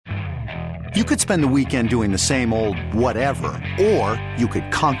You could spend the weekend doing the same old whatever, or you could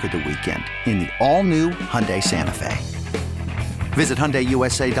conquer the weekend in the all-new Hyundai Santa Fe. Visit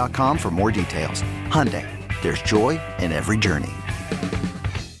HyundaiUSA.com for more details. Hyundai, there's joy in every journey.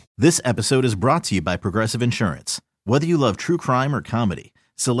 This episode is brought to you by Progressive Insurance. Whether you love true crime or comedy,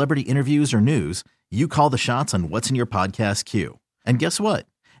 celebrity interviews or news, you call the shots on what's in your podcast queue. And guess what?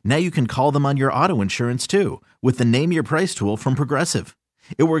 Now you can call them on your auto insurance too with the Name Your Price tool from Progressive.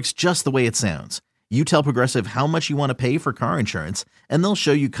 It works just the way it sounds. You tell Progressive how much you want to pay for car insurance, and they'll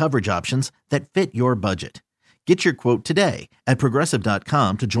show you coverage options that fit your budget. Get your quote today at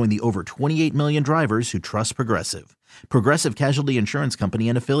Progressive.com to join the over 28 million drivers who trust Progressive. Progressive Casualty Insurance Company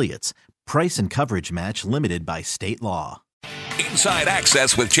and Affiliates. Price and coverage match limited by state law. Inside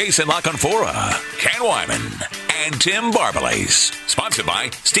Access with Jason LaConfora, Ken Wyman, and Tim Barbalace. Sponsored by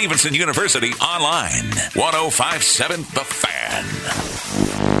Stevenson University Online. 105.7 The Fan.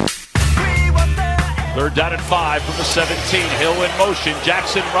 3rd down and 5 from the 17. Hill in motion.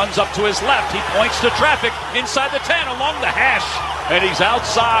 Jackson runs up to his left. He points to traffic inside the 10 along the hash. And he's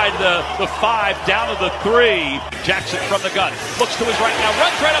outside the 5 down to the 3. Jackson from the gun. Looks to his right now.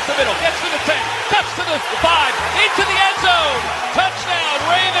 Runs right up the middle. Gets to the 10. Cuts to the 5. Into the end zone. Touchdown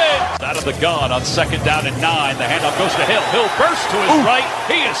Ravens. Out of the gun on 2nd down and 9. The handoff goes to Hill. Hill bursts to his right.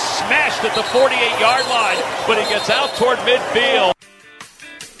 He is smashed at the 48-yard line. But he gets out toward midfield.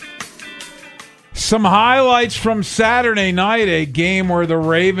 Some highlights from Saturday night, a game where the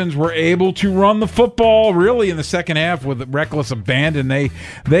Ravens were able to run the football really in the second half with reckless abandon.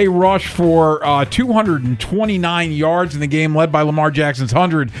 They rushed for 229 yards in the game, led by Lamar Jackson's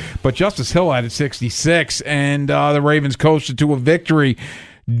 100, but Justice Hill added 66, and the Ravens coasted to a victory.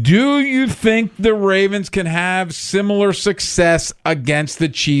 Do you think the Ravens can have similar success against the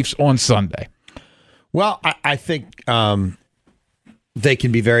Chiefs on Sunday? Well, I think they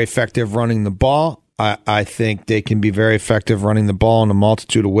can be very effective running the ball. I think they can be very effective running the ball in a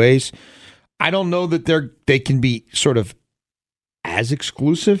multitude of ways. I don't know that they can be sort of as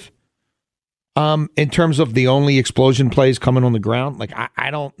exclusive in terms of the only explosion plays coming on the ground. Like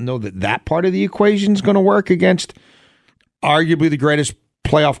I don't know that part of the equation is going to work against arguably the greatest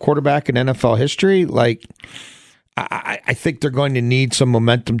playoff quarterback in NFL history. Like I think they're going to need some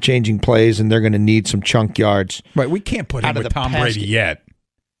momentum-changing plays, and they're going to need some chunk yards. Right, we can't put him with Tom Brady yet.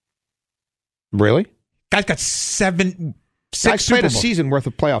 Really? Guy's got six Guy's Super played a Bowls. season worth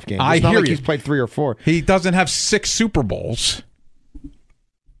of playoff games. I it's not hear like you. He's played 3 or 4. He doesn't have 6 Super Bowls.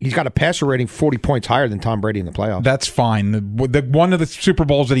 He's got a passer rating 40 points higher than Tom Brady in the playoffs. That's fine. The one of the Super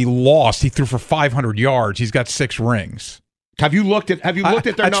Bowls that he lost, he threw for 500 yards. He's got 6 rings. Have you looked at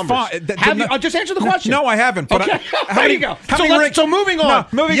their numbers? Just answer the question. No, I haven't. But okay. There you go. So moving on.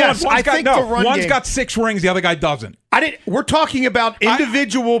 Yes, I think the run one's game, got 6 rings, the other guy doesn't. We're talking about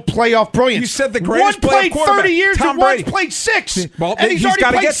individual playoff brilliance. You said the greatest one played playoff quarterback, 30 years Tom and one's Brady. played 6. Well, and he's already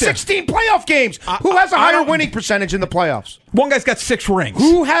played 16 playoff games. Who has a higher winning percentage in the playoffs? One guy's got 6 rings.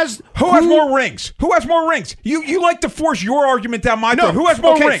 Who has more rings? Who has more rings? You like to force your argument down my throat. Who has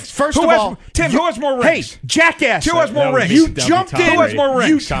more rings? First of all, Tim, who has more rings? Hey, jackass. Who has more rings? You jumped in. Who has more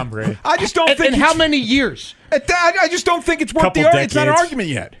rings? Tom Brady. I just don't think. In how many years? I just don't think it's worth the argument. It's not an argument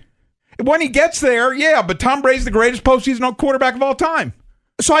yet. When he gets there, yeah, but Tom Brady's the greatest postseason quarterback of all time.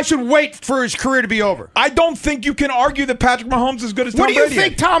 So I should wait for his career to be over. I don't think you can argue that Patrick Mahomes is as good as Tom Brady. What do you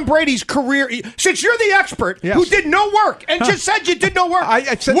think Tom Brady's career? Since you're the expert who did no work and just said you did no work,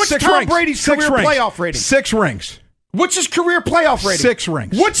 I said what's 6 Tom rings. Brady's 6 career rings. playoff rating? 6 rings. What's his career playoff rating? 6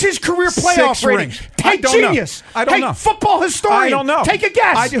 rings. What's his career playoff 6 rating? rings. Hey, I don't genius. know. I don't hey, know. Football historian. I don't know. Take a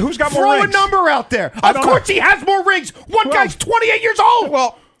guess. Who's got more rings? rings? Throw a number out there. Of course he has more rings. One guy's 28 years old.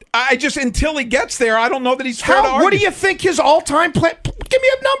 Well, I just, until he gets there, I don't know that he's fair to argue. What do you think his all-time play? Give me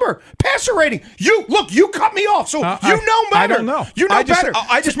a number. Passer rating. You cut me off, so you know better. I don't know. You know better.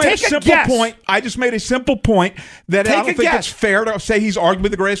 I just made a simple point. I just made a simple point that I don't think it's fair to say he's arguably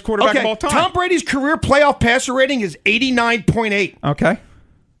the greatest quarterback of all time. Tom Brady's career playoff passer rating is 89.8. Okay.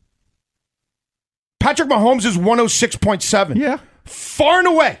 Patrick Mahomes is 106.7. Yeah. Far and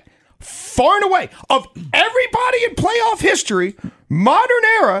away, of everybody in playoff history, modern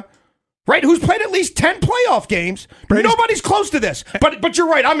era, right, who's played at least 10 playoff games, nobody's close to this. But you're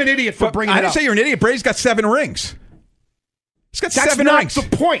right, I'm an idiot for bringing it up. I didn't say you're an idiot. Brady's got 7 rings. He's got That's 7 not rings.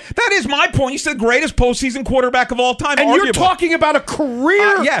 the point. That is my point. You said greatest postseason quarterback of all time. And arguably. you're talking about a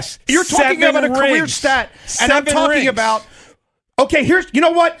career. Yes. You're talking about a career stat. And I'm talking about. Okay, you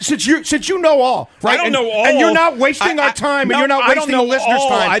know what? Since you know all, right? I don't know all. And you're not wasting our time, and you're not wasting the listeners'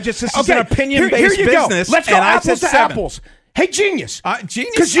 time. This is an opinion-based business. Let's go apples to apples. Hey, genius.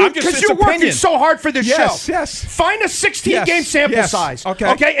 Genius. Because you're working so hard for this show. Yes. Find a 16-game sample size.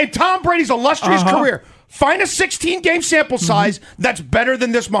 Okay. In Tom Brady's illustrious career, find a 16-game sample size that's better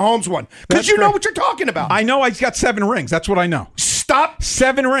than this Mahomes one. Because you know what you're talking about. I know he's got 7 rings. That's what I know. Stop.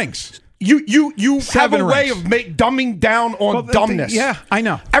 7 rings. You have a way rings. of dumbing down on dumbness. Yeah, I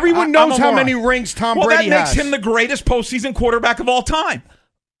know. Everyone knows how many rings Tom Brady has. Well, that makes him the greatest postseason quarterback of all time.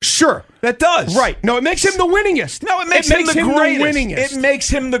 Sure. That does. Right. No, it makes him the winningest. No, it makes him the greatest. It makes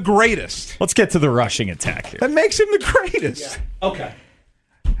him the greatest. Let's get to the rushing attack here. That makes him the greatest. Yeah. Okay.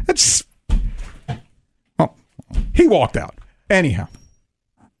 He walked out. Anyhow.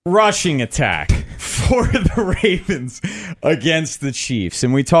 Rushing attack for the Ravens against the Chiefs.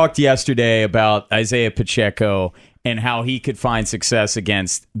 And we talked yesterday about Isaiah Pacheco and how he could find success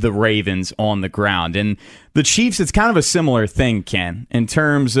against the Ravens on the ground. And the Chiefs, it's kind of a similar thing, Ken, in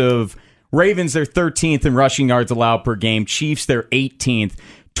terms of Ravens, they're 13th in rushing yards allowed per game. Chiefs, they're 18th,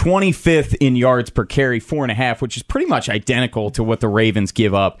 25th in yards per carry, 4.5, which is pretty much identical to what the Ravens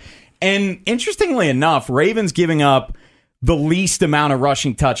give up. And interestingly enough, Ravens giving up the least amount of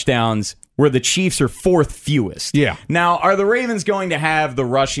rushing touchdowns where the Chiefs are 4th fewest. Yeah. Now, are the Ravens going to have the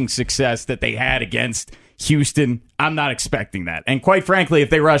rushing success that they had against Houston? I'm not expecting that. And quite frankly, if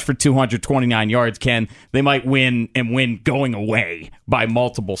they rush for 229 yards, Ken, they might win and win going away by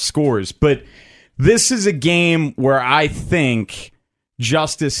multiple scores. But this is a game where I think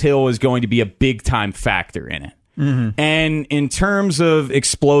Justice Hill is going to be a big-time factor in it. Mm-hmm. And in terms of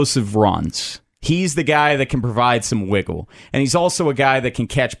explosive runs, he's the guy that can provide some wiggle. And he's also a guy that can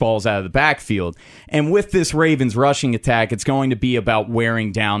catch balls out of the backfield. And with this Ravens rushing attack, it's going to be about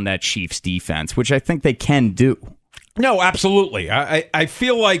wearing down that Chiefs defense, which I think they can do. No, absolutely. I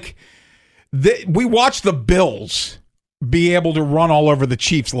feel like we watched the Bills be able to run all over the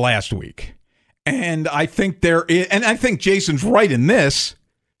Chiefs last week. And I think I think Jason's right in this,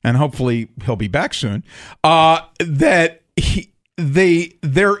 and hopefully he'll be back soon, that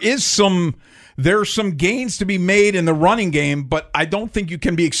there's some gains to be made in the running game, but I don't think you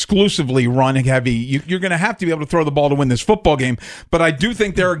can be exclusively run heavy. You're going to have to be able to throw the ball to win this football game, but I do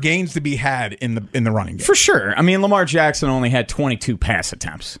think there are gains to be had in the running game. For sure. I mean, Lamar Jackson only had 22 pass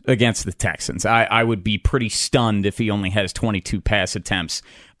attempts against the Texans. I would be pretty stunned if he only has 22 pass attempts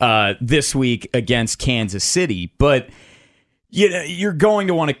this week against Kansas City, but you're going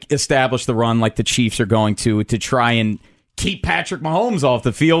to want to establish the run like the Chiefs are going to try and keep Patrick Mahomes off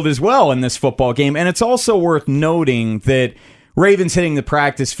the field as well in this football game. And it's also worth noting that Ravens hitting the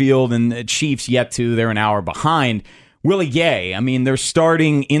practice field and the Chiefs yet to. They're an hour behind. Willie Gay, I mean, they're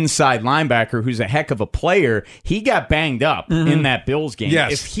starting inside linebacker who's a heck of a player. He got banged up in that Bills game.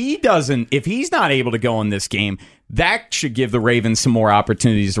 Yes. If he's not able to go in this game, that should give the Ravens some more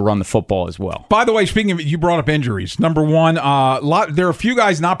opportunities to run the football as well. By the way, speaking of it, you brought up injuries. Number one, there are a few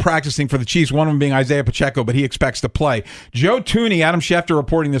guys not practicing for the Chiefs, one of them being Isaiah Pacheco, but he expects to play. Joe Thuney, Adam Schefter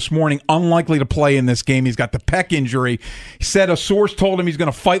reporting this morning, unlikely to play in this game. He's got the pec injury. He said a source told him he's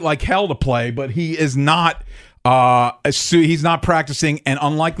going to fight like hell to play, but he is not. He's not practicing and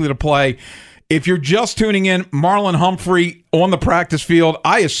unlikely to play. If you're just tuning in, Marlon Humphrey on the practice field,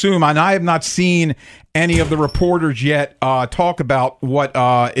 I assume, and I have not seen any of the reporters yet talk about what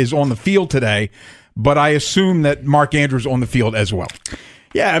is on the field today, but I assume that Mark Andrews on the field as well.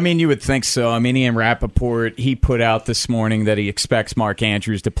 Yeah, I mean, you would think so. I mean, Ian Rappaport, he put out this morning that he expects Mark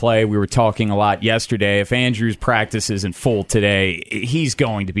Andrews to play. We were talking a lot yesterday. If Andrews practices in full today, he's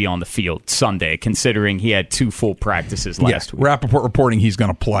going to be on the field Sunday, considering he had 2 full practices last week. Rappaport reporting he's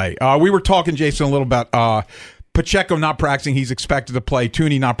going to play. We were talking, Jason, a little about Pacheco not practicing. He's expected to play.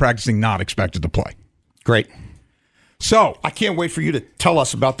 Thuney not practicing, not expected to play. Great. So I can't wait for you to tell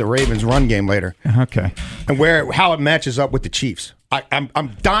us about the Ravens' run game later. Okay. And how it matches up with the Chiefs.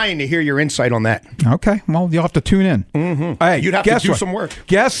 I'm dying to hear your insight on that. Okay. Well, you'll have to tune in. Mm-hmm. Hey, you'd have to do some work.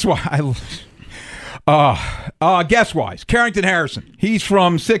 Guess what? Guess-wise, Carrington Harrison. He's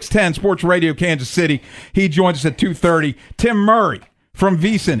from 610 Sports Radio, Kansas City. He joins us at 2:30. Tim Murray from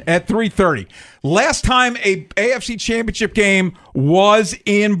VSiN at 3:30. Last time a AFC Championship game was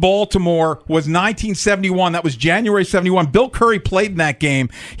in Baltimore was 1971. That was January 71. Bill Curry played in that game.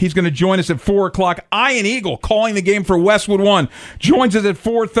 He's going to join us at 4 o'clock. Ian Eagle calling the game for Westwood One joins us at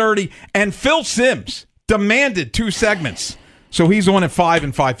 4:30. And Phil Simms demanded 2 segments. So he's on at 5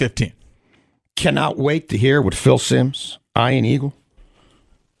 and 5:15. Cannot wait to hear what Phil Simms, Ian Eagle.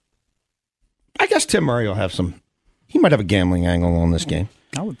 I guess Tim Murray will have some. He might have a gambling angle on this game.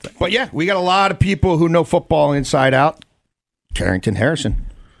 I would think. But yeah, we got a lot of people who know football inside out. Carrington Harrison,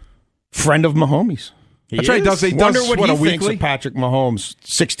 friend of Mahomes. That's right. He Wonder does what he thinks weekly? of Patrick Mahomes'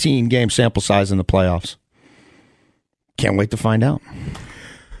 16-game sample size in the playoffs. Can't wait to find out.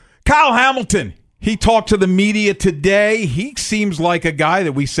 Kyle Hamilton, he talked to the media today. He seems like a guy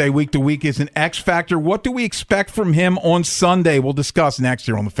that we say week to week is an X factor. What do we expect from him on Sunday? We'll discuss next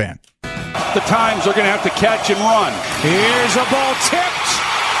year on The Fan. The Times are going to have to catch and run. Here's a ball tipped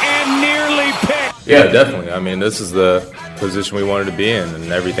and nearly picked. Yeah, definitely. I mean, this is the position we wanted to be in,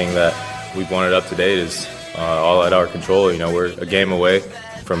 and everything that we've wanted up to date is all at our control. You know, we're a game away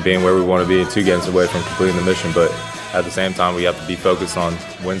from being where we want to be and 2 games away from completing the mission, but at the same time, we have to be focused on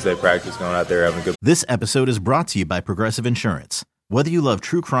Wednesday practice, going out there having a good. This episode is brought to you by Progressive Insurance. Whether you love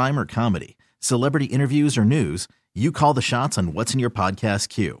true crime or comedy, celebrity interviews or news, you call the shots on what's in your podcast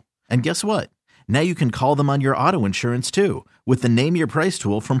queue. And guess what? Now you can call them on your auto insurance too with the Name Your Price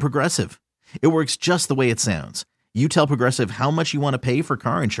tool from Progressive. It works just the way it sounds. You tell Progressive how much you want to pay for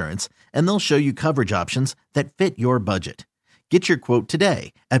car insurance, and they'll show you coverage options that fit your budget. Get your quote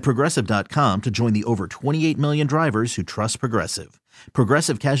today at Progressive.com to join the over 28 million drivers who trust Progressive.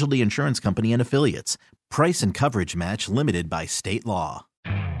 Progressive Casualty Insurance Company and Affiliates. Price and coverage match limited by state law.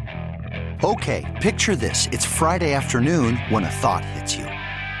 Okay, picture this. It's Friday afternoon when a thought hits you.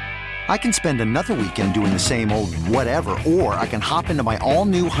 I can spend another weekend doing the same old whatever, or I can hop into my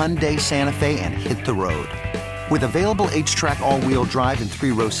all-new Hyundai Santa Fe and hit the road. With available H-Track all-wheel drive and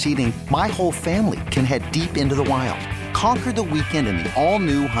 3-row seating, my whole family can head deep into the wild. Conquer the weekend in the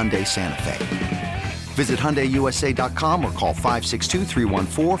all-new Hyundai Santa Fe. Visit HyundaiUSA.com or call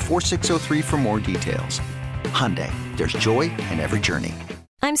 562-314-4603 for more details. Hyundai, there's joy in every journey.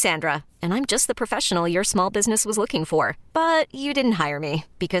 I'm Sandra, and I'm just the professional your small business was looking for. But you didn't hire me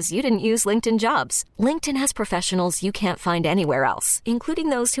because you didn't use LinkedIn Jobs. LinkedIn has professionals you can't find anywhere else, including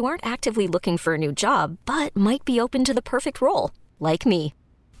those who aren't actively looking for a new job, but might be open to the perfect role, like me.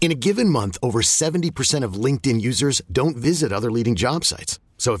 In a given month, over 70% of LinkedIn users don't visit other leading job sites.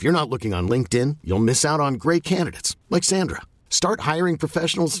 So if you're not looking on LinkedIn, you'll miss out on great candidates like Sandra. Start hiring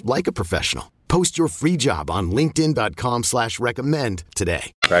professionals like a professional. Post your free job on linkedin.com/recommend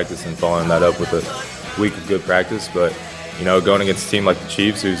today. Practice and following that up with a week of good practice, but you know, going against a team like the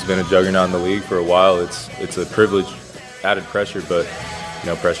Chiefs, who's been a juggernaut in the league for a while, it's a privilege, added pressure, but you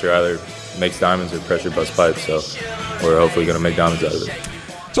know, pressure either makes diamonds or pressure busts pipes. So we're hopefully going to make diamonds out of it.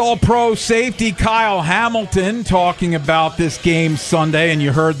 It's All-Pro safety Kyle Hamilton talking about this game Sunday, and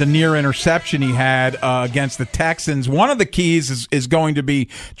you heard the near interception he had against the Texans. One of the keys is going to be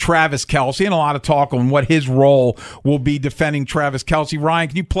Travis Kelce, and a lot of talk on what his role will be defending Travis Kelce. Ryan,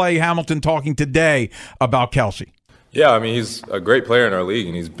 can you play Hamilton talking today about Kelce? Yeah, I mean, he's a great player in our league,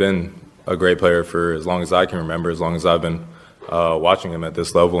 and he's been a great player for as long as I can remember, as long as I've been watching him at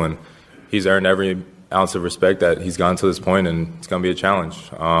this level, and he's earned every ounce of respect that he's gotten to this point, and it's going to be a challenge.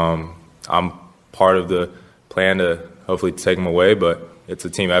 I'm part of the plan to hopefully take him away, but it's a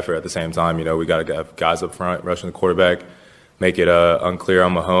team effort at the same time. You know, we got to have guys up front rushing the quarterback, make it unclear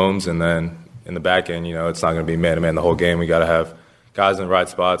on Mahomes, and then in the back end, you know, it's not going to be man-to-man the whole game. We got to have guys in the right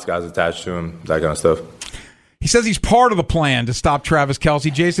spots, guys attached to him, that kind of stuff. He says he's part of the plan to stop Travis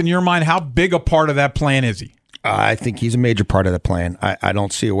Kelce. Jason, in your mind, how big a part of that plan is he? I think he's a major part of the plan. I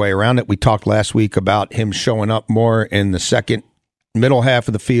don't see a way around it. We talked last week about him showing up more in the second, middle half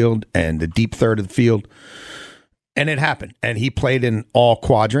of the field and the deep third of the field. And it happened. And he played in all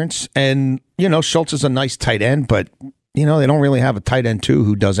quadrants. And, you know, Schultz is a nice tight end, but, you know, they don't really have a tight end, too,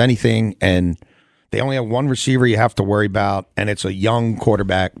 who does anything. And they only have one receiver you have to worry about, and it's a young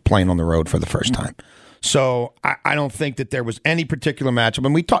quarterback playing on the road for the first time. So I don't think that there was any particular matchup.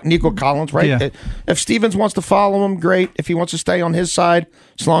 And we talked Nico Collins, right? Yeah. If Stevens wants to follow him, great. If he wants to stay on his side,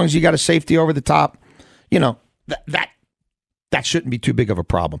 as long as you got a safety over the top, you know, that shouldn't be too big of a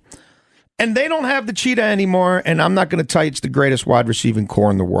problem. And they don't have the cheetah anymore, and I'm not going to tell you it's the greatest wide receiving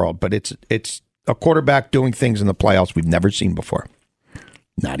core in the world, but it's a quarterback doing things in the playoffs we've never seen before.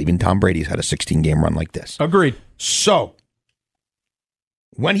 Not even Tom Brady's had a 16-game run like this. Agreed. So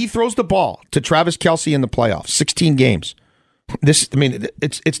when he throws the ball to Travis Kelce in the playoffs, 16 games,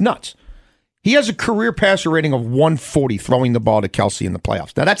 it's nuts. He has a career passer rating of 140 throwing the ball to Kelce in the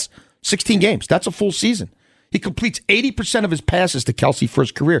playoffs. Now, that's 16 games. That's a full season. He completes 80% of his passes to Kelce for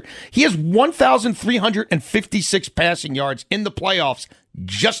his career. He has 1,356 passing yards in the playoffs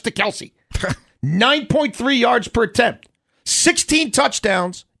just to Kelce. 9.3 yards per attempt. 16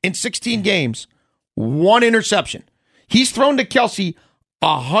 touchdowns in 16 games. 1 interception. He's thrown to Kelce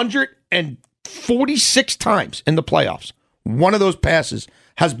 146 times in the playoffs. One of those passes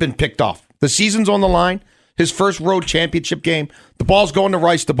has been picked off. The season's on the line. His first road championship game. The ball's going to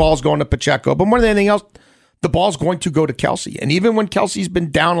Rice. The ball's going to Pacheco. But more than anything else, the ball's going to go to Kelce. And even when Kelce's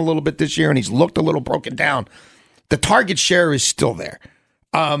been down a little bit this year and he's looked a little broken down, the target share is still there.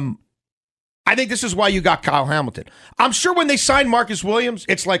 I think this is why you got Kyle Hamilton. I'm sure when they signed Marcus Williams,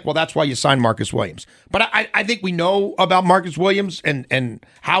 it's like, well, that's why you signed Marcus Williams. But I think we know about Marcus Williams and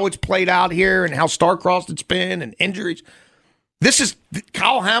how it's played out here and how star-crossed it's been and injuries. This is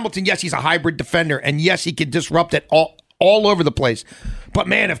Kyle Hamilton. Yes, he's a hybrid defender, and yes, he can disrupt it all over the place. But,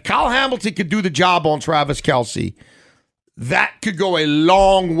 man, if Kyle Hamilton could do the job on Travis Kelce, that could go a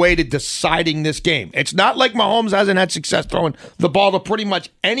long way to deciding this game. It's not like Mahomes hasn't had success throwing the ball to pretty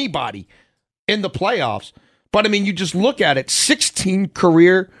much anybody in the playoffs. But, I mean, you just look at it, 16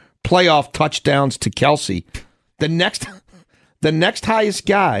 career playoff touchdowns to Kelce. The next highest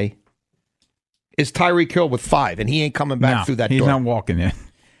guy is Tyreek Hill with 5, and he ain't coming back through that door. He's not walking in.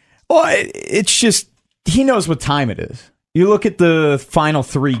 Well, it's just, he knows what time it is. You look at the final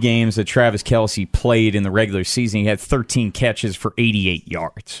 3 games that Travis Kelce played in the regular season, he had 13 catches for 88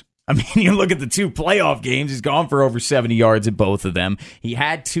 yards. I mean, you look at the 2 playoff games, he's gone for over 70 yards in both of them. He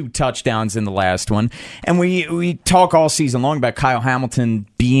had 2 touchdowns in the last one. And we talk all season long about Kyle Hamilton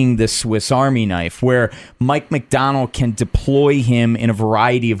being the Swiss Army knife, where Mike Macdonald can deploy him in a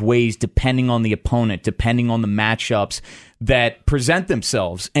variety of ways depending on the opponent, depending on the matchups that present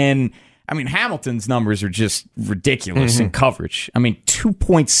themselves. And I mean, Hamilton's numbers are just ridiculous in coverage. I mean,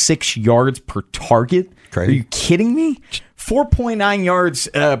 2.6 yards per target. Crazy. Are you kidding me? 4.9 yards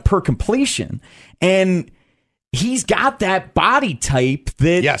per completion. And he's got that body type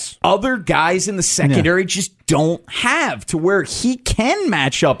that other guys in the secondary just don't have, to where he can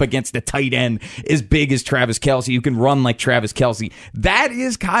match up against a tight end as big as Travis Kelce, who can run like Travis Kelce. That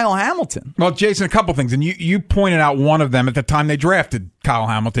is Kyle Hamilton. Well, Jason, a couple things. And you pointed out one of them at the time they drafted Kyle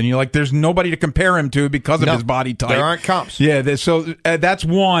Hamilton. You're like, there's nobody to compare him to because of his body type. There aren't comps. Yeah, so that's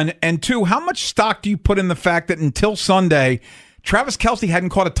one. And 2, how much stock do you put in the fact that until Sunday, Travis Kelce hadn't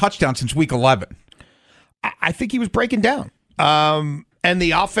caught a touchdown since week 11? I think he was breaking down. And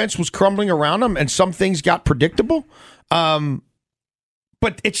the offense was crumbling around him, and some things got predictable.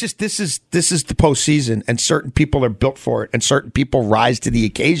 But it's just this is the postseason, and certain people are built for it, and certain people rise to the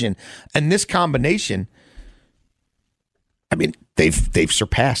occasion. And this combination, I mean, they've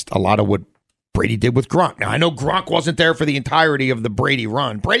surpassed a lot of what Brady did with Gronk. Now, I know Gronk wasn't there for the entirety of the Brady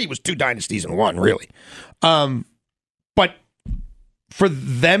run. Brady was 2 dynasties in 1, really. But for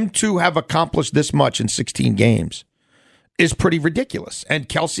them to have accomplished this much in 16 games is pretty ridiculous. And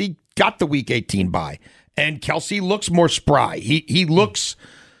Kelce got the Week 18 bye, and Kelce looks more spry. He looks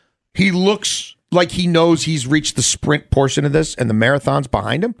like he knows he's reached the sprint portion of this, and the marathon's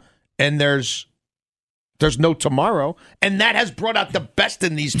behind him. And there's no tomorrow, and that has brought out the best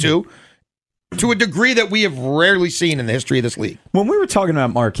in these two to a degree that we have rarely seen in the history of this league. When we were talking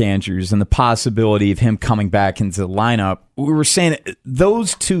about Mark Andrews and the possibility of him coming back into the lineup, we were saying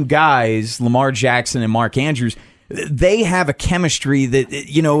those 2 guys, Lamar Jackson and Mark Andrews, they have a chemistry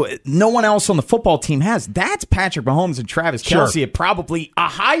that, no one else on the football team has. That's Patrick Mahomes and Travis Kelce at probably a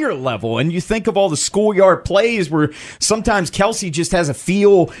higher level. And you think of all the schoolyard plays where sometimes Kelce just has a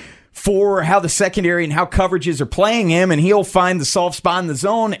feel for how the secondary and how coverages are playing him, and he'll find the soft spot in the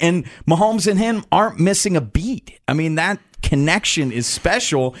zone, and Mahomes and him aren't missing a beat. I mean, that connection is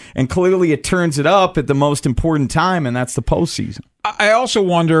special, and clearly it turns it up at the most important time, and that's the postseason. I also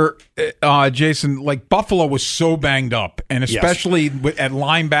wonder, Jason, like Buffalo was so banged up, and especially at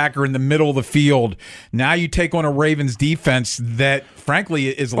linebacker in the middle of the field. Now you take on a Ravens defense that, frankly,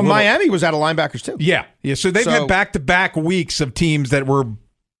 is a little... Miami was out of linebackers, too. Yeah. So they've had back-to-back weeks of teams that were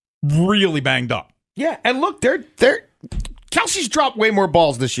really banged up. Yeah, and look, Kelce's dropped way more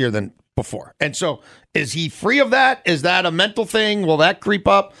balls this year than before. And so is he free of that? Is that a mental thing? Will that creep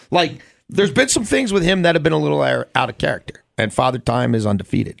up? Like, there's been some things with him that have been a little out of character, and Father Time is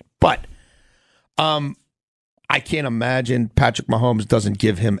undefeated. But I can't imagine Patrick Mahomes doesn't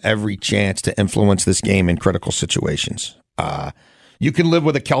give him every chance to influence this game in critical situations. You can live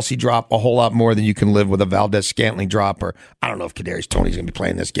with a Kelce drop a whole lot more than you can live with a Valdez-Scantling drop, or I don't know if Kadarius Toney's going to be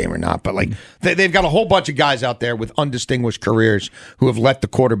playing this game or not, but like they've got a whole bunch of guys out there with undistinguished careers who have let the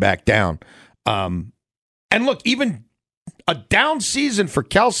quarterback down. And look, even a down season for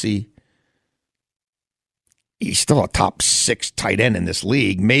Kelce, he's still a top 6 tight end in this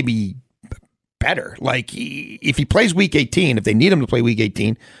league, maybe better. Like, if he plays Week 18, if they need him to play Week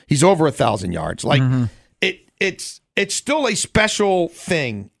 18, he's over 1,000 yards. Like, it's still a special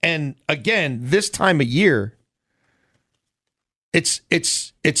thing. And again, this time of year, it's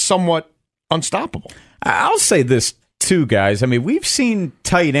somewhat unstoppable. I'll say this too, guys. I mean, we've seen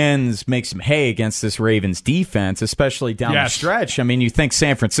tight ends make some hay against this Ravens defense, especially down the stretch. I mean, you think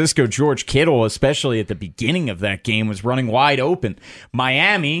San Francisco, George Kittle, especially at the beginning of that game, was running wide open.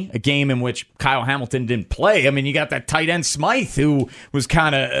 Miami, a game in which Kyle Hamilton didn't play. I mean, you got that tight end Smythe who was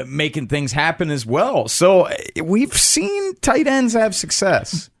kind of making things happen as well. So we've seen tight ends have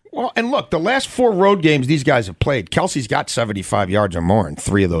success. Well, and look, the last 4 road games these guys have played, Kelce's got 75 yards or more in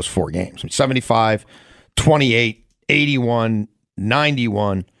 3 of those 4 games. 75, 28, 81,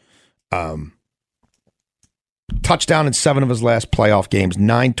 91. Touchdown in 7 of his last playoff games,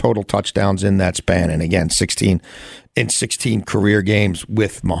 9 total touchdowns in that span. And again, 16 in 16 career games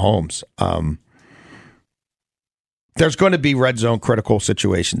with Mahomes. There's going to be red zone critical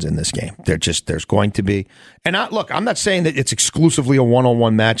situations in this game. There's going to be. And I'm not saying that it's exclusively a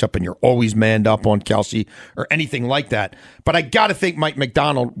one-on-one matchup and you're always manned up on Kelce or anything like that. But I got to think Mike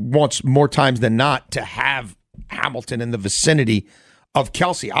McDonald wants more times than not to have Hamilton in the vicinity of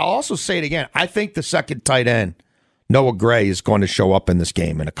Kelce. I'll also say it again. I think the second tight end, Noah Gray, is going to show up in this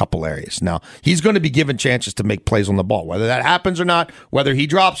game in a couple areas. Now, he's going to be given chances to make plays on the ball, whether that happens or not, whether he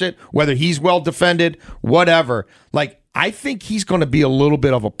drops it, whether he's well defended, whatever. Like, I think he's going to be a little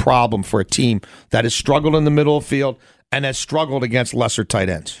bit of a problem for a team that has struggled in the middle of the field and has struggled against lesser tight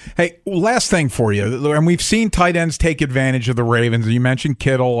ends. Hey, last thing for you, and we've seen tight ends take advantage of the Ravens. You mentioned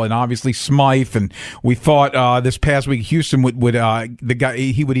Kittle and obviously Smythe, and we thought this past week Houston would the guy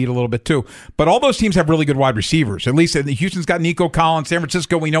he would eat a little bit too. But all those teams have really good wide receivers. At least Houston's got Nico Collins. San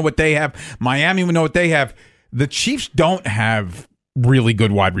Francisco, we know what they have. Miami, we know what they have. The Chiefs don't have really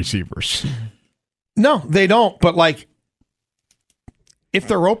good wide receivers. No, they don't. But like, if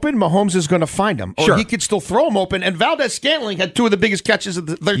they're open, Mahomes is going to find them. Or he could still throw them open. And Valdez-Scantling had 2 of the biggest catches of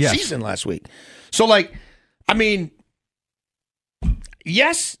their season last week. So, like, I mean,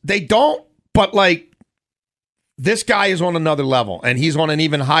 yes, they don't. But, like, this guy is on another level. And he's on an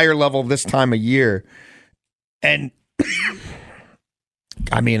even higher level this time of year. And,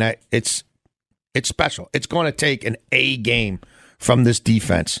 I mean, it's special. It's going to take an A game from this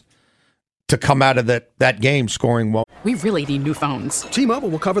defense to come out of that game scoring well. We really need new phones. T-Mobile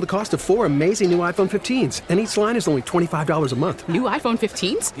will cover the cost of 4 amazing new iPhone 15s, and each line is only $25 a month. New iPhone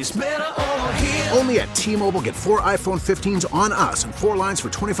 15s? It's better over here. Only at T-Mobile, get 4 iPhone 15s on us and 4 lines for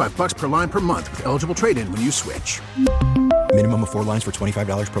 $25 per line per month with eligible trade-in when you switch. Minimum of 4 lines for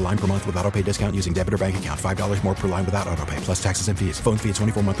 $25 per line per month with autopay discount using debit or bank account. $5 more per line without autopay, plus taxes and fees. Phone fee at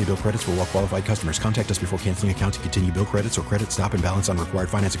 24 monthly bill credits for well-qualified customers. Contact us before canceling account to continue bill credits or credit stop and balance on required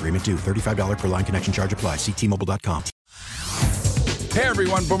finance agreement due. $35 per line connection charge applies. See T-Mobile.com. Hey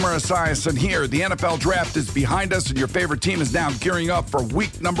everyone, Boomer Esiason here. The NFL draft is behind us and your favorite team is now gearing up for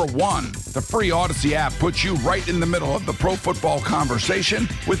week number 1. The free Odyssey app puts you right in the middle of the pro football conversation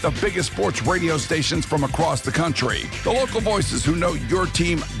with the biggest sports radio stations from across the country. The local voices who know your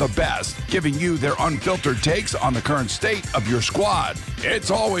team the best, giving you their unfiltered takes on the current state of your squad.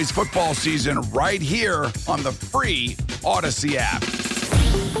 It's always football season right here on the free Odyssey app.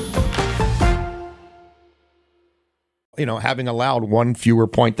 You know, having allowed 1 fewer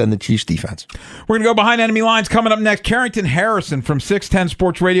point than the Chiefs defense. We're going to go behind enemy lines. Coming up next, Carrington Harrison from 610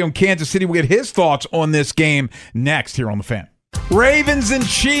 Sports Radio in Kansas City. We'll get his thoughts on this game next here on The Fan. Ravens and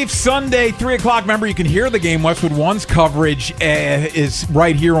Chiefs Sunday, 3 o'clock. Remember, you can hear the game. Westwood One's coverage is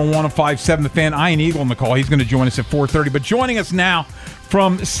right here on 105.7 The Fan. Ian Eagle on the call. He's going to join us at 4:30. But joining us now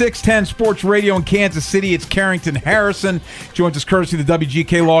from 610 Sports Radio in Kansas City, it's Carrington Harrison. Joins us courtesy of the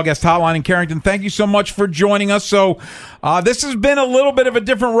WGK Law Guest Hotline in Carrington. Thank you so much for joining us. So this has been a little bit of a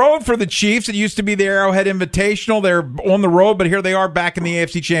different road for the Chiefs. It used to be the Arrowhead Invitational. They're on the road, but here they are back in the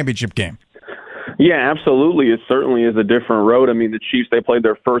AFC Championship game. Yeah, absolutely. It certainly is a different road. I mean, the Chiefs, they played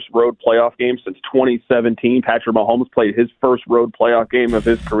their first road playoff game since 2017. Patrick Mahomes played his first road playoff game of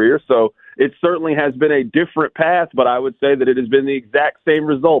his career. So it certainly has been a different path, but I would say that it has been the exact same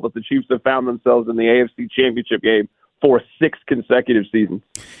result that the Chiefs have found themselves in the AFC Championship game for 6 consecutive seasons.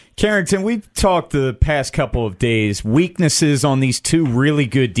 Carrington, we've talked the past couple of days. Weaknesses on these 2 really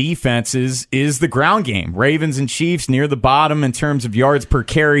good defenses is the ground game. Ravens and Chiefs near the bottom in terms of yards per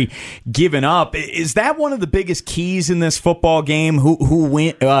carry given up. Is that one of the biggest keys in this football game? Who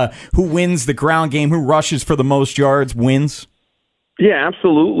wins the ground game? Who rushes for the most yards wins? Yeah,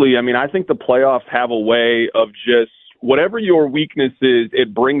 absolutely. I mean, I think the playoffs have a way of just whatever your weakness is,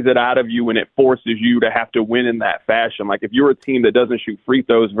 it brings it out of you and it forces you to have to win in that fashion. Like if you're a team that doesn't shoot free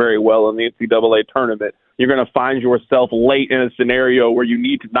throws very well in the NCAA tournament, you're going to find yourself late in a scenario where you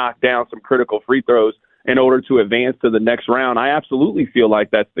need to knock down some critical free throws in order to advance to the next round. I absolutely feel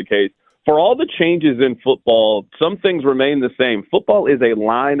like that's the case. For all the changes in football, some things remain the same. Football is a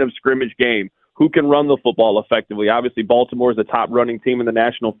line of scrimmage game. who can run the football effectively. Obviously, Baltimore is the top running team in the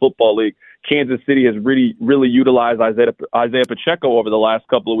National Football League. Kansas City has really utilized Isaiah Pacheco over the last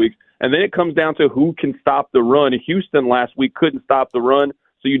couple of weeks. And then it comes down to who can stop the run. Houston last week couldn't stop the run,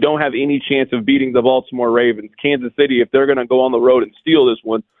 so you don't have any chance of beating the Baltimore Ravens. Kansas City, if they're going to go on the road and steal this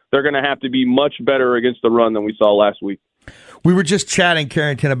one, they're going to have to be much better against the run than we saw last week. We were just chatting,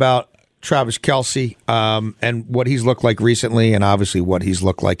 Carrington, about Travis Kelce and what he's looked like recently, and obviously what he's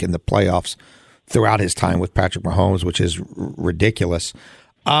looked like in the playoffs throughout his time with Patrick Mahomes, which is ridiculous.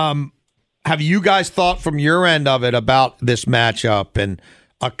 Have you guys thought from your end of it about this matchup and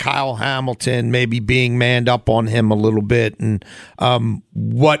a Kyle Hamilton maybe being manned up on him a little bit, and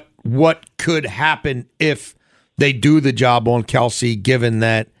what could happen if they do the job on Kelce, given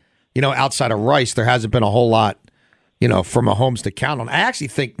that, outside of Rice, there hasn't been a whole lot, for Mahomes to count on. I actually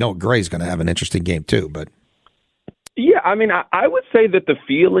think Noah Gray's going to have an interesting game too, but. Yeah, I mean, I would say that the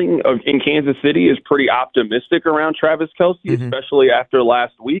feeling in Kansas City is pretty optimistic around Travis Kelce, especially after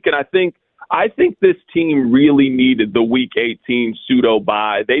last week. And I think this team really needed the Week 18 pseudo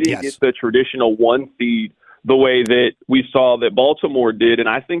bye. They didn't get the traditional 1 seed the way that we saw that Baltimore did, and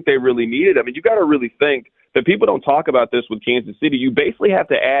I think they really needed it. I mean, you got to really think that people don't talk about this with Kansas City. You basically have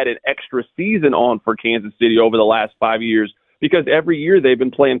to add an extra season on for Kansas City over the last 5 years, because every year they've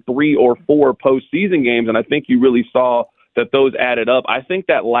been playing 3 or 4 postseason games, and I think you really saw that those added up. I think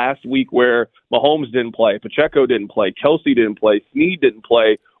that last week where Mahomes didn't play, Pacheco didn't play, Kelce didn't play, Snead didn't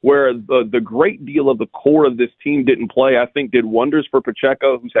play, where the great deal of the core of this team didn't play, I think did wonders for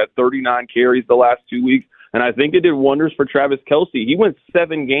Pacheco, who's had 39 carries the last 2 weeks, and I think it did wonders for Travis Kelce. He went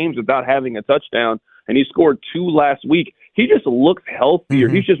 7 games without having a touchdown, and he scored 2 last week. He just looks healthier.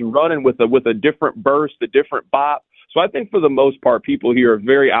 He's just running with a different burst, a different bop. So I think for the most part, people here are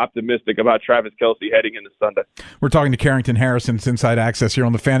very optimistic about Travis Kelce heading into Sunday. We're talking to Carrington Harrison, Inside Access here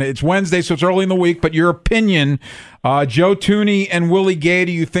on The Fan. It's Wednesday, so it's early in the week, but your opinion, Joe Thuney and Willie Gay,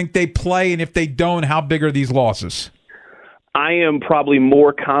 do you think they play? And if they don't, how big are these losses? I am probably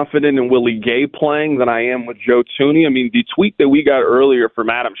more confident in Willie Gay playing than I am with Joe Thuney. I mean, the tweet that we got earlier from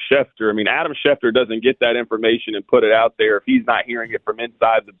Adam Schefter, Adam Schefter doesn't get that information and put it out there if he's not hearing it from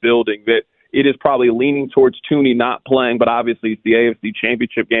inside the building, that it is probably leaning towards Thuney not playing, but obviously it's the AFC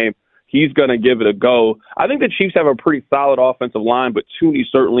Championship game. He's going to give it a go. I think the Chiefs have a pretty solid offensive line, but Thuney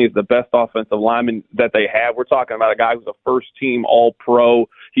certainly is the best offensive lineman that they have. We're talking about a guy who's a first-team All-Pro.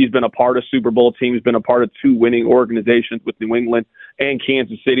 He's been a part of Super Bowl teams, been a part of 2 winning organizations with New England and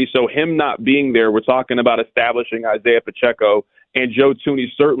Kansas City. So him not being there, we're talking about establishing Isaiah Pacheco, and Joe Thuney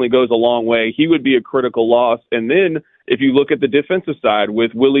certainly goes a long way. He would be a critical loss. And then if you look at the defensive side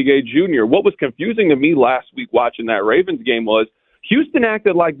with Willie Gay Jr., what was confusing to me last week watching that Ravens game was Houston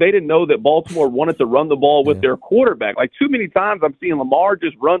acted like they didn't know that Baltimore wanted to run the ball with their quarterback. Like, too many times I'm seeing Lamar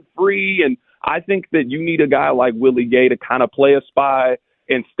just run free, and I think that you need a guy like Willie Gay to kind of play a spy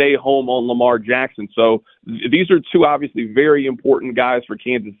and stay home on Lamar Jackson. So these are 2 obviously very important guys for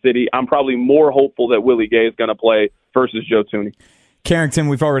Kansas City. I'm probably more hopeful that Willie Gay is going to play versus Joe Thuney. Carrington,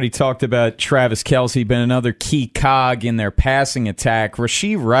 we've already talked about Travis Kelce, been another key cog in their passing attack.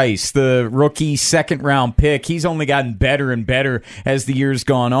 Rashee Rice, the rookie second-round pick, he's only gotten better and better as the year's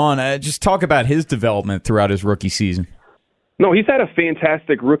gone on. Just talk about his development throughout his rookie season. No, he's had a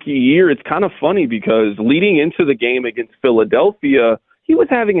fantastic rookie year. It's kind of funny because leading into the game against Philadelphia, he was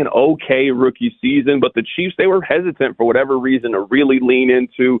having an okay rookie season, but the Chiefs, they were hesitant for whatever reason to really lean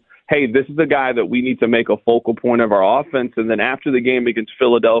into, hey, this is the guy that we need to make a focal point of our offense. And then after the game against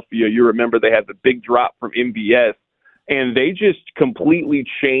Philadelphia, you remember they had the big drop from MVS, and they just completely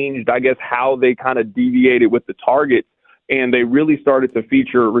changed, I guess, how they kind of deviated with the targets, and they really started to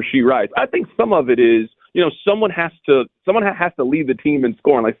feature Rashee Rice. I think some of it is, someone has to lead the team in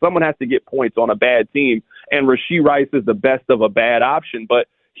scoring. Like, someone has to get points on a bad team, and Rashee Rice is the best of a bad option, but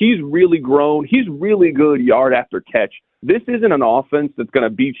he's really grown. He's really good yard after catch. This isn't an offense that's going to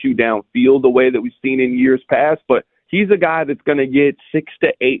beat you downfield the way that we've seen in years past, but he's a guy that's going to get 6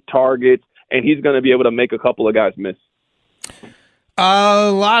 to 8 targets, and he's going to be able to make a couple of guys miss.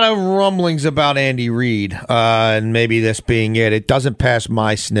 A lot of rumblings about Andy Reid, and maybe this being it. It doesn't pass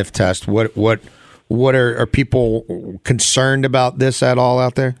my sniff test. What are people concerned about this at all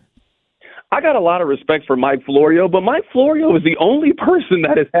out there? I got a lot of respect for Mike Florio, but Mike Florio is the only person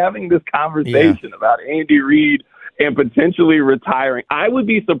that is having this conversation about Andy Reid and potentially retiring. I would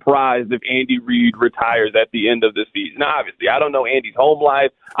be surprised if Andy Reid retires at the end of the season. Now, obviously, I don't know Andy's home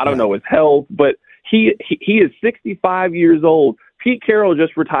life. I don't know his health, but he is 65 years old. Pete Carroll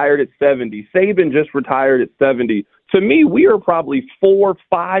just retired at 70. Saban just retired at 70. To me, we are probably 4 or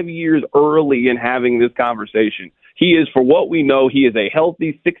 5 years early in having this conversation. He is, for what we know, he is a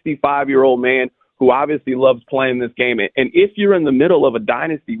healthy 65-year-old man who obviously loves playing this game. And if you're in the middle of a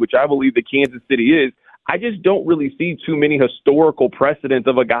dynasty, which I believe that Kansas City is, I just don't really see too many historical precedents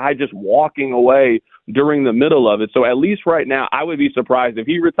of a guy just walking away during the middle of it. So at least right now, I would be surprised if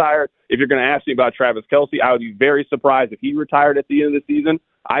he retired. If you're going to ask me about Travis Kelce, I would be very surprised if he retired at the end of the season.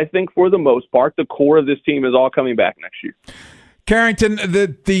 I think for the most part, the core of this team is all coming back next year. Carrington,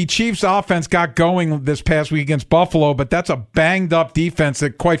 the Chiefs' offense got going this past week against Buffalo, but that's a banged-up defense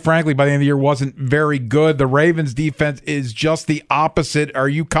that, quite frankly, by the end of the year wasn't very good. The Ravens' defense is just the opposite. Are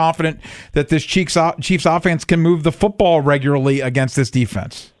you confident that this Chiefs' offense can move the football regularly against this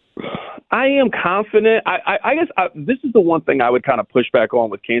defense? I am confident. I guess this is the one thing I would kind of push back on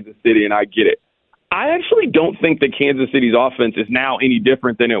with Kansas City, and I get it. I actually don't think that Kansas City's offense is now any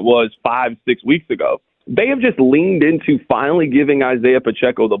different than it was 5-6 weeks ago. They have just leaned into finally giving Isaiah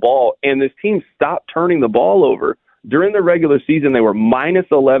Pacheco the ball, and this team stopped turning the ball over. During the regular season, they were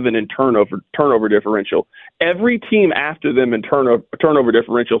 -11 in turnover differential. Every team after them in turnover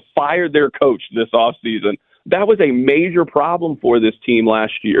differential fired their coach this offseason. That was a major problem for this team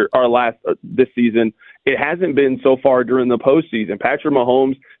this season. It hasn't been so far during the postseason. Patrick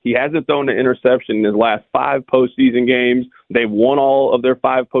Mahomes, he hasn't thrown an interception in his last 5 postseason games. They've won all of their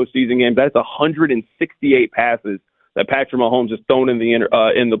 5 postseason games. That's 168 passes that Patrick Mahomes has thrown in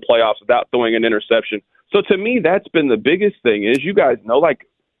the playoffs without throwing an interception. So to me, that's been the biggest thing. Is, you guys know, like,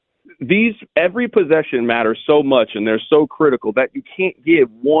 every possession matters so much, and they're so critical that you can't give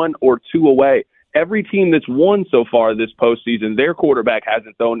 1 or 2 away. Every team that's won so far this postseason, their quarterback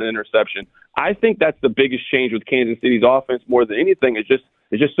hasn't thrown an interception. I think that's the biggest change with Kansas City's offense more than anything. It's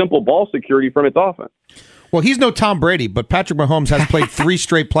just simple ball security from its offense. Well, he's no Tom Brady, but Patrick Mahomes has played 3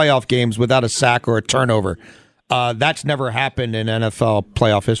 straight playoff games without a sack or a turnover. That's never happened in NFL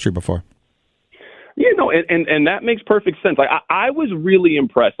playoff history before. Yeah, no, and that makes perfect sense. Like, I was really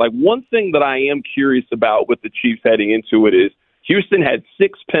impressed. Like, one thing that I am curious about with the Chiefs heading into it is Houston had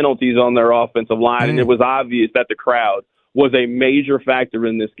 6 penalties on their offensive line, and it was obvious that the crowd was a major factor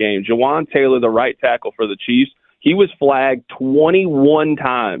in this game. Jawan Taylor, the right tackle for the Chiefs, he was flagged 21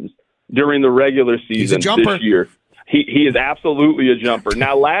 times during the regular season this year. He is absolutely a jumper.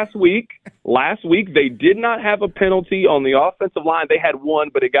 Now, last week they did not have a penalty on the offensive line. They had 1,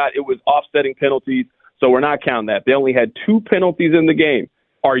 but it was offsetting penalties, so we're not counting that. They only had 2 penalties in the game.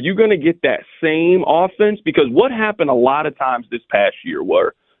 Are you going to get that same offense? Because what happened a lot of times this past year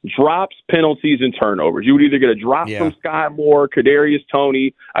were drops, penalties, and turnovers. You would either get a drop from Sky Moore, Kadarius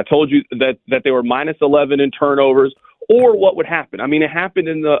Toney. I told you that they were -11 in turnovers. Or what would happen? I mean, it happened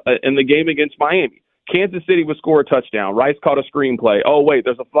in the game against Miami. Kansas City would score a touchdown. Rice caught a screenplay. Oh, wait,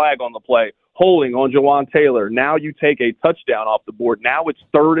 there's a flag on the play. Holding on Jawan Taylor. Now you take a touchdown off the board. Now it's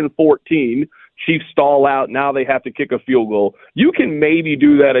 3rd and 14. Chiefs stall out. Now they have to kick a field goal. You can maybe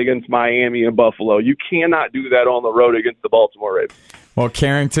do that against Miami and Buffalo. You cannot do that on the road against the Baltimore Ravens. Well,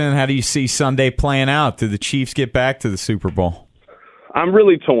 Carrington, how do you see Sunday playing out? Do the Chiefs get back to the Super Bowl? I'm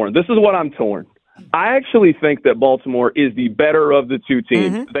really torn. This is what I'm torn. I actually think that Baltimore is the better of the 2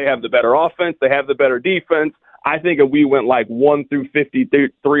 teams. Mm-hmm. They have the better offense. They have the better defense. I think if we went like 1 through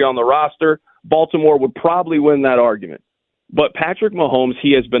 53 on the roster, Baltimore would probably win that argument. But Patrick Mahomes,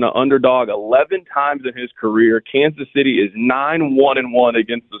 he has been an underdog 11 times in his career. Kansas City is 9-1-1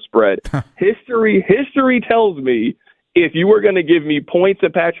 against the spread. History tells me if you were going to give me points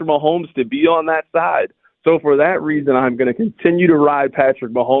at Patrick Mahomes to be on that side. So for that reason, I'm going to continue to ride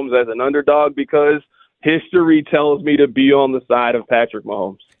Patrick Mahomes as an underdog because history tells me to be on the side of Patrick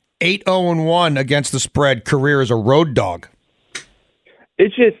Mahomes. 8-0-1 against the spread, career as a road dog.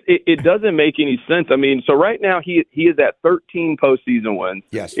 It doesn't make any sense. I mean, so right now he is at 13 postseason wins.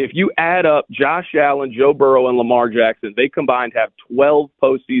 Yes. If you add up Josh Allen, Joe Burrow, and Lamar Jackson, they combined have 12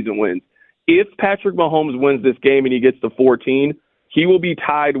 postseason wins. If Patrick Mahomes wins this game and he gets to 14, he will be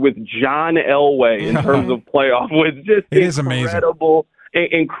tied with John Elway in terms of playoff wins. Just it is amazing.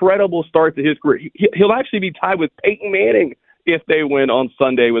 Incredible start to his career. He'll actually be tied with Peyton Manning if they win on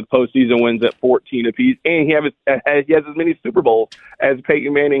Sunday with postseason wins at 14 apiece. And he has as many Super Bowls as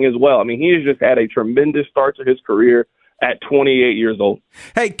Peyton Manning as well. I mean, he has just had a tremendous start to his career at 28 years old.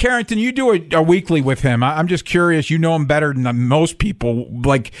 Hey, Carrington, you do a weekly with him. I'm just curious. You know him better than most people.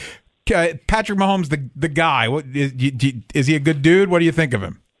 Like, Patrick Mahomes, the guy. Is he a good dude? What do you think of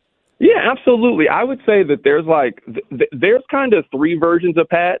him? Yeah, absolutely. I would say that there's kind of 3 versions of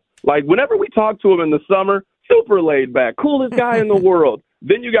Pat. Like, whenever we talk to him in the summer, super laid back, coolest guy in the world.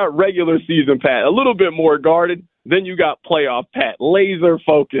 Then you got regular season Pat, a little bit more guarded. Then you got playoff Pat, laser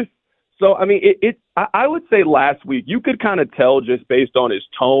focused. So, I mean, I would say last week you could kind of tell just based on his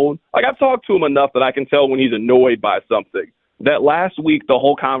tone. Like, I've talked to him enough that I can tell when he's annoyed by something. That last week, the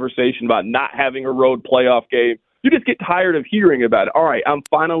whole conversation about not having a road playoff game, you just get tired of hearing about it. All right, I'm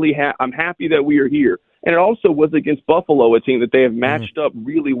finally I'm happy that we are here. And it also was against Buffalo, a team that they have matched up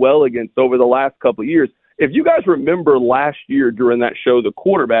really well against over the last couple of years. If you guys remember last year during that show, The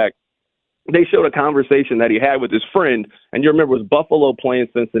Quarterback, they showed a conversation that he had with his friend, and you remember it was Buffalo playing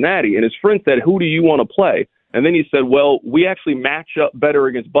Cincinnati, and his friend said, who do you want to play? And then he said, well, we actually match up better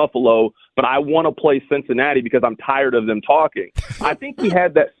against Buffalo, but I want to play Cincinnati because I'm tired of them talking. I think he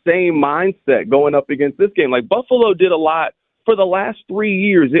had that same mindset going up against this game. Like, Buffalo did a lot. For the last 3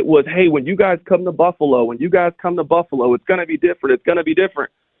 years, it was, hey, when you guys come to Buffalo, it's going to be different. It's going to be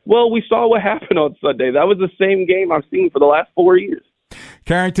different. Well, we saw what happened on Sunday. That was the same game I've seen for the last 4 years.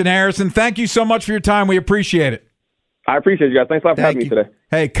 Carrington Harrison, thank you so much for your time. We appreciate it. I appreciate you guys. Thanks a lot for having me today.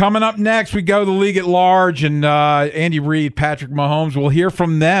 Hey, coming up next, we go to the league at large, and Andy Reid, Patrick Mahomes. We'll hear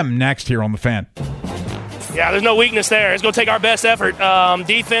from them next here on The Fan. Yeah, there's no weakness there. It's going to take our best effort.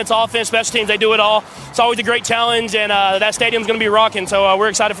 Defense, offense, special teams, they do it all. It's always a great challenge, and that stadium's going to be rocking, so we're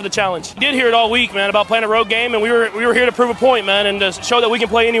excited for the challenge. We did hear it all week, man, about playing a road game, and we were here to prove a point, man, and to show that we can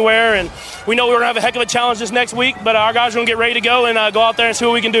play anywhere. And we know we're going to have a heck of a challenge this next week, but our guys are going to get ready to go and go out there and see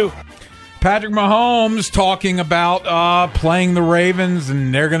what we can do. Patrick Mahomes talking about playing the Ravens,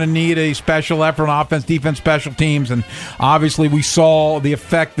 and they're going to need a special effort on offense, defense, special teams. And obviously we saw the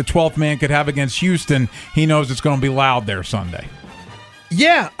effect the 12th man could have against Houston. He knows it's going to be loud there Sunday.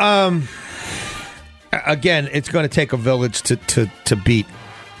 Yeah. Again, it's going to take a village to beat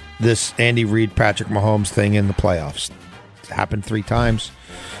this Andy Reid, Patrick Mahomes thing in the playoffs. It's happened 3 times.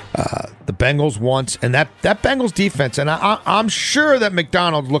 The Bengals once, and that Bengals defense, and I'm sure that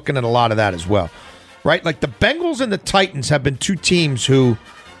McDonald's looking at a lot of that as well, right? Like the Bengals and the Titans have been 2 teams who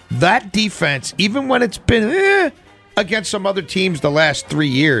that defense, even when it's been against some other teams the last 3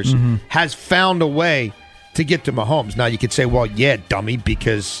 years, has found a way to get to Mahomes. Now you could say, well, yeah, dummy,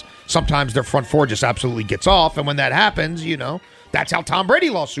 because sometimes their front four just absolutely gets off, and when that happens, that's how Tom Brady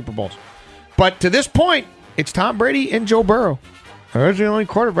lost Super Bowls. But to this point, it's Tom Brady and Joe Burrow. Those are the only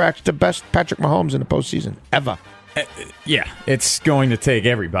quarterbacks to best Patrick Mahomes in the postseason ever. Yeah, it's going to take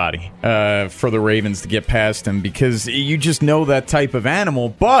everybody for the Ravens to get past him because you just know that type of animal.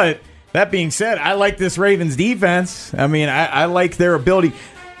 But that being said, I like this Ravens defense. I mean, I like their ability.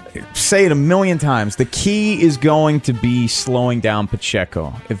 Say it a million times. The key is going to be slowing down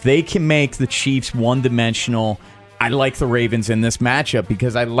Pacheco. If they can make the Chiefs one-dimensional, I like the Ravens in this matchup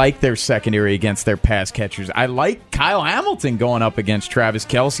because I like their secondary against their pass catchers. I like Kyle Hamilton going up against Travis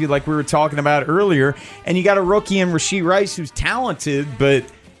Kelce like we were talking about earlier. And you got a rookie in Rashee Rice who's talented, but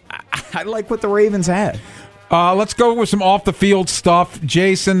I like what the Ravens had. Let's go with some off-the-field stuff.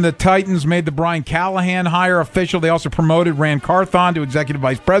 Jason, the Titans made the Brian Callahan hire official. They also promoted Rand Carthon to Executive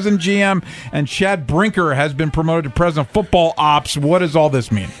Vice President GM, and Chad Brinker has been promoted to President of Football Ops. What does all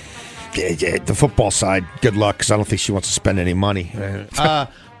this mean? The football side, good luck, because I don't think she wants to spend any money.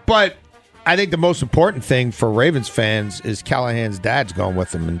 But I think the most important thing for Ravens fans is Callahan's dad's going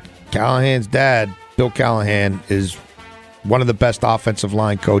with him. And Callahan's dad, Bill Callahan, is one of the best offensive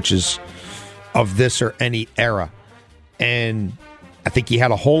line coaches of this or any era. And I think he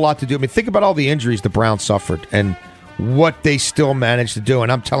had a whole lot to do. I mean, think about all the injuries the Browns suffered and what they still managed to do. And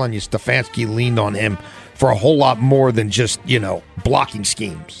I'm telling you, Stefanski leaned on him for a whole lot more than just, blocking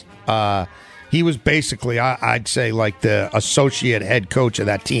schemes. He was basically, I'd say, like the associate head coach of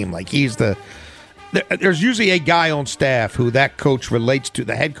that team. Like he's there's usually a guy on staff who that coach relates to,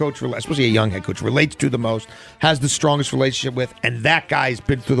 the head coach, especially a young head coach, relates to the most, has the strongest relationship with, and that guy's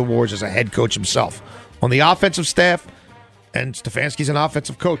been through the wars as a head coach himself. On the offensive staff, and Stefanski's an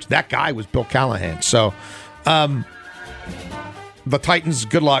offensive coach, that guy was Bill Callahan. So, the Titans,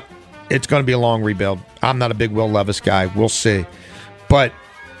 good luck. It's going to be a long rebuild. I'm not a big Will Levis guy. We'll see. But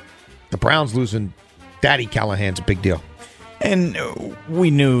the Browns losing Daddy Callahan's a big deal. And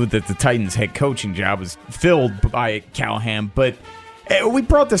we knew that the Titans' head coaching job was filled by Callahan, but we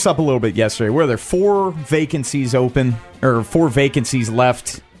brought this up a little bit yesterday. Were there 4 vacancies open, or 4 vacancies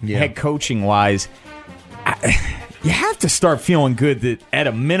left, head coaching-wise? You have to start feeling good that at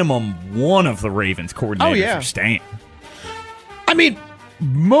a minimum one of the Ravens coordinators are staying. I mean,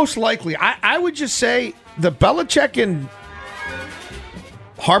 most likely. I would just say the Belichick and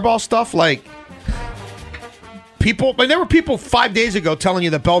Harbaugh stuff, like, people, there were people 5 days ago telling you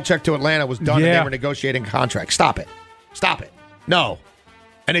that Belichick to Atlanta was done and they were negotiating a contract. Stop it. No.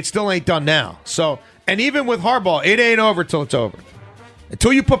 And it still ain't done now. So, and even with Harbaugh, it ain't over till it's over.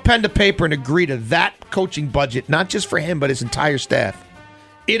 Until you put pen to paper and agree to that coaching budget, not just for him, but his entire staff,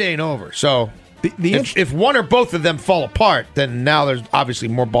 it ain't over. So if one or both of them fall apart, then now there's obviously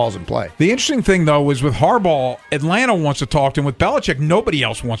more balls in play. The interesting thing, though, is with Harbaugh, Atlanta wants to talk to him. With Belichick, nobody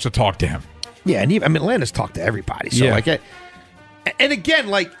else wants to talk to him. Yeah, and Atlanta's talked to everybody. So, and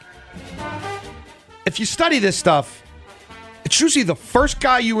again, if you study this stuff, it's usually the first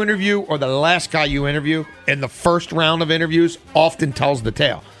guy you interview or the last guy you interview in the first round of interviews often tells the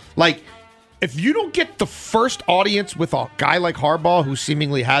tale. If you don't get the first audience with a guy like Harbaugh who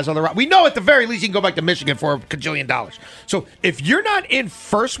seemingly has other... We know at the very least he can go back to Michigan for $1 kajillion. So if you're not in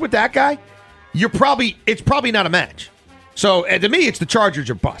first with that guy, it's probably not a match. So to me, it's the Chargers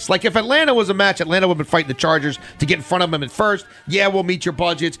or bust. If Atlanta was a match, Atlanta would have been fighting the Chargers to get in front of them at first. Yeah, we'll meet your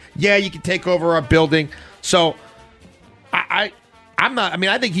budgets. Yeah, you can take over our building. So I'm not...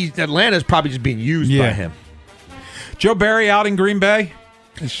 I think Atlanta's probably just being used by him. Joe Barry out in Green Bay?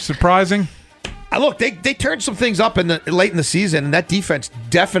 Is surprising? Look, they turned some things up late in the season, and that defense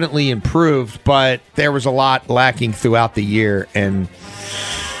definitely improved, but there was a lot lacking throughout the year, and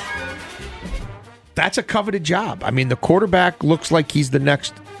that's a coveted job. The quarterback looks like he's the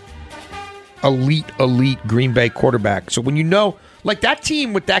next elite Green Bay quarterback. So when that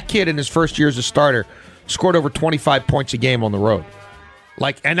team with that kid in his first year as a starter scored over 25 points a game on the road.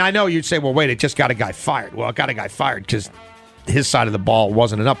 And I know you'd say, well, wait, it just got a guy fired. Well, it got a guy fired because his side of the ball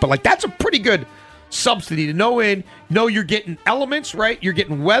wasn't enough. But that's a pretty good subsidy to know you're getting elements, right? You're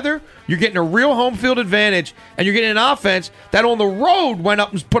getting weather, you're getting a real home field advantage, and you're getting an offense that on the road went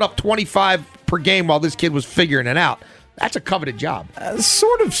up and put up 25 per game while this kid was figuring it out. That's a coveted job.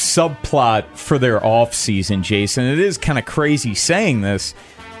 Sort of subplot for their offseason, Jason. It is kind of crazy saying this.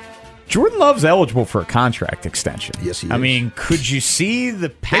 Jordan Love's eligible for a contract extension. Yes, he is. Could you see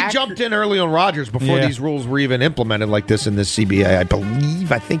the They jumped in early on Rodgers before these rules were even implemented like this in this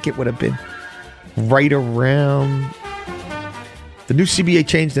CBA. I think it would have been right around... The new CBA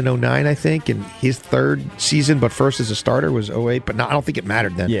changed in 2009, I think, and his third season, but first as a starter was 2008. But no, I don't think it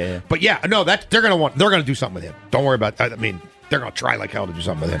mattered then. Yeah. But they're going to do something with him. Don't worry about that. They're going to try like hell to do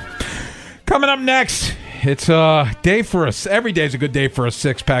something with him. Coming up next, it's a day for us. Every day is a good day for a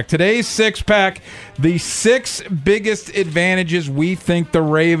six-pack. Today's six-pack, the 6 biggest advantages we think the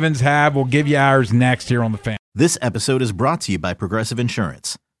Ravens have. We'll give you ours next here on The Fan. This episode is brought to you by Progressive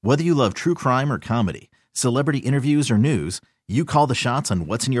Insurance. Whether you love true crime or comedy, celebrity interviews or news, you call the shots on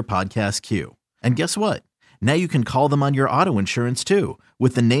what's in your podcast queue. And guess what? Now you can call them on your auto insurance too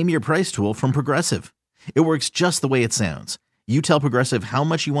with the Name Your Price tool from Progressive. It works just the way it sounds. You tell Progressive how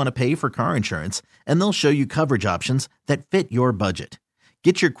much you want to pay for car insurance, and they'll show you coverage options that fit your budget.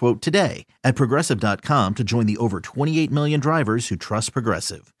 Get your quote today at Progressive.com to join the over 28 million drivers who trust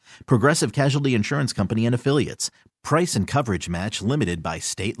Progressive. Progressive Casualty Insurance Company and Affiliates. Price and coverage match limited by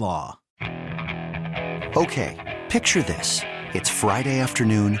state law. Okay, picture this. It's Friday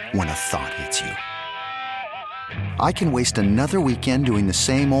afternoon when a thought hits you. I can waste another weekend doing the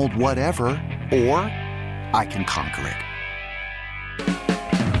same old whatever, or I can conquer it.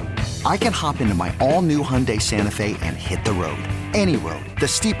 I can hop into my all-new Hyundai Santa Fe and hit the road. Any road. The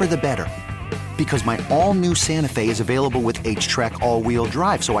steeper, the better. Because my all-new Santa Fe is available with H-Track all-wheel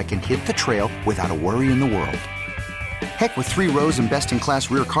drive, so I can hit the trail without a worry in the world. Heck, with 3 rows and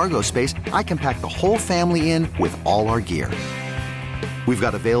best-in-class rear cargo space, I can pack the whole family in with all our gear. We've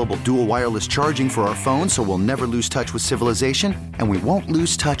got available dual wireless charging for our phones, so we'll never lose touch with civilization, and we won't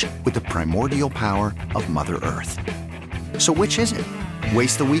lose touch with the primordial power of Mother Earth. So which is it?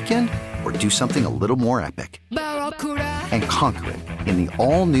 Waste the weekend or do something a little more epic? And conquer it in the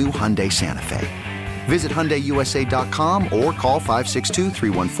all-new Hyundai Santa Fe. Visit HyundaiUSA.com or call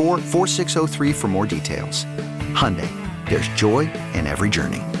 562-314-4603 for more details. Hyundai, there's joy in every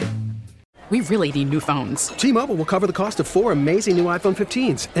journey. We really need new phones. T-Mobile will cover the cost of 4 amazing new iPhone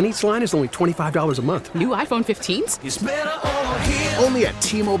 15s, and each line is only $25 a month. New iPhone 15s? It's better over here. Only at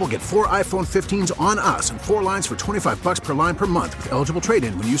T-Mobile, get 4 iPhone 15s on us and 4 lines for $25 per line per month with eligible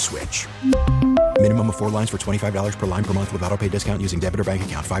trade-in when you switch. Minimum of 4 lines for $25 per line per month with autopay discount using debit or bank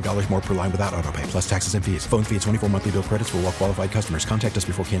account. $5 more per line without autopay, plus taxes and fees. Phone fee at 24 monthly bill credits for well-qualified customers. Contact us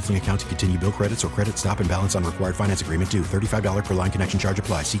before canceling account to continue bill credits or credit stop and balance on required finance agreement due. $35 per line connection charge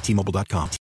applies. See T-Mobile.com.